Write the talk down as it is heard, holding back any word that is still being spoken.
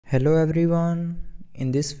Hello everyone,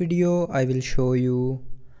 in this video I will show you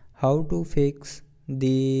how to fix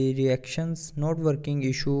the reactions not working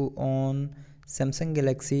issue on Samsung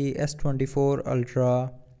Galaxy S24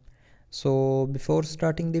 Ultra. So before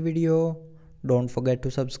starting the video, don't forget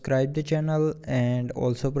to subscribe the channel and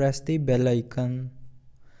also press the bell icon.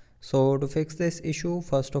 So to fix this issue,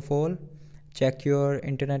 first of all, check your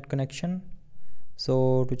internet connection.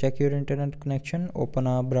 So to check your internet connection, open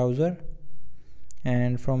a browser.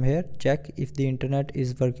 And from here check if the internet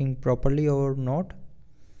is working properly or not.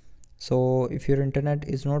 So if your internet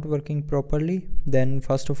is not working properly, then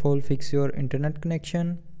first of all fix your internet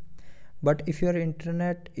connection. But if your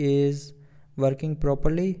internet is working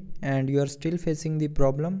properly and you are still facing the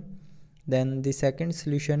problem, then the second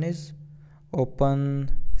solution is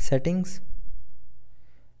open settings.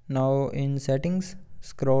 Now in settings,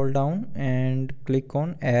 scroll down and click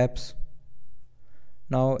on apps.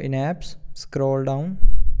 Now in apps, scroll down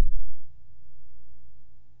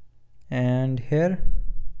and here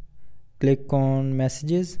click on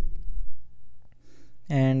messages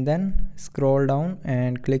and then scroll down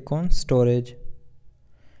and click on storage.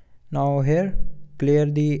 Now here clear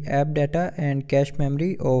the app data and cache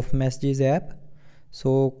memory of messages app.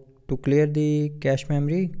 So to clear the cache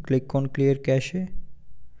memory, click on clear cache,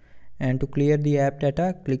 and to clear the app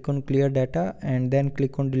data, click on clear data and then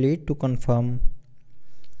click on delete to confirm.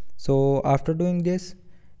 So after doing this,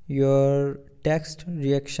 your text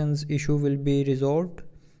reactions issue will be resolved.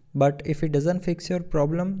 But if it doesn't fix your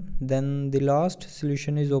problem, then the last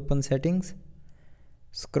solution is open settings,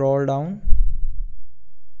 scroll down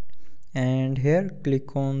and here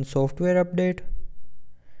click on software update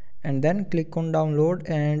and then click on download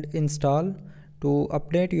and install to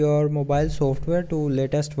update your mobile software to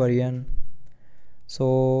latest version.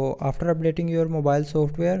 So after updating your mobile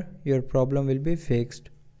software, your problem will be fixed.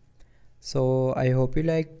 So I hope you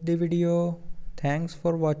liked the video. Thanks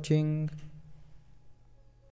for watching.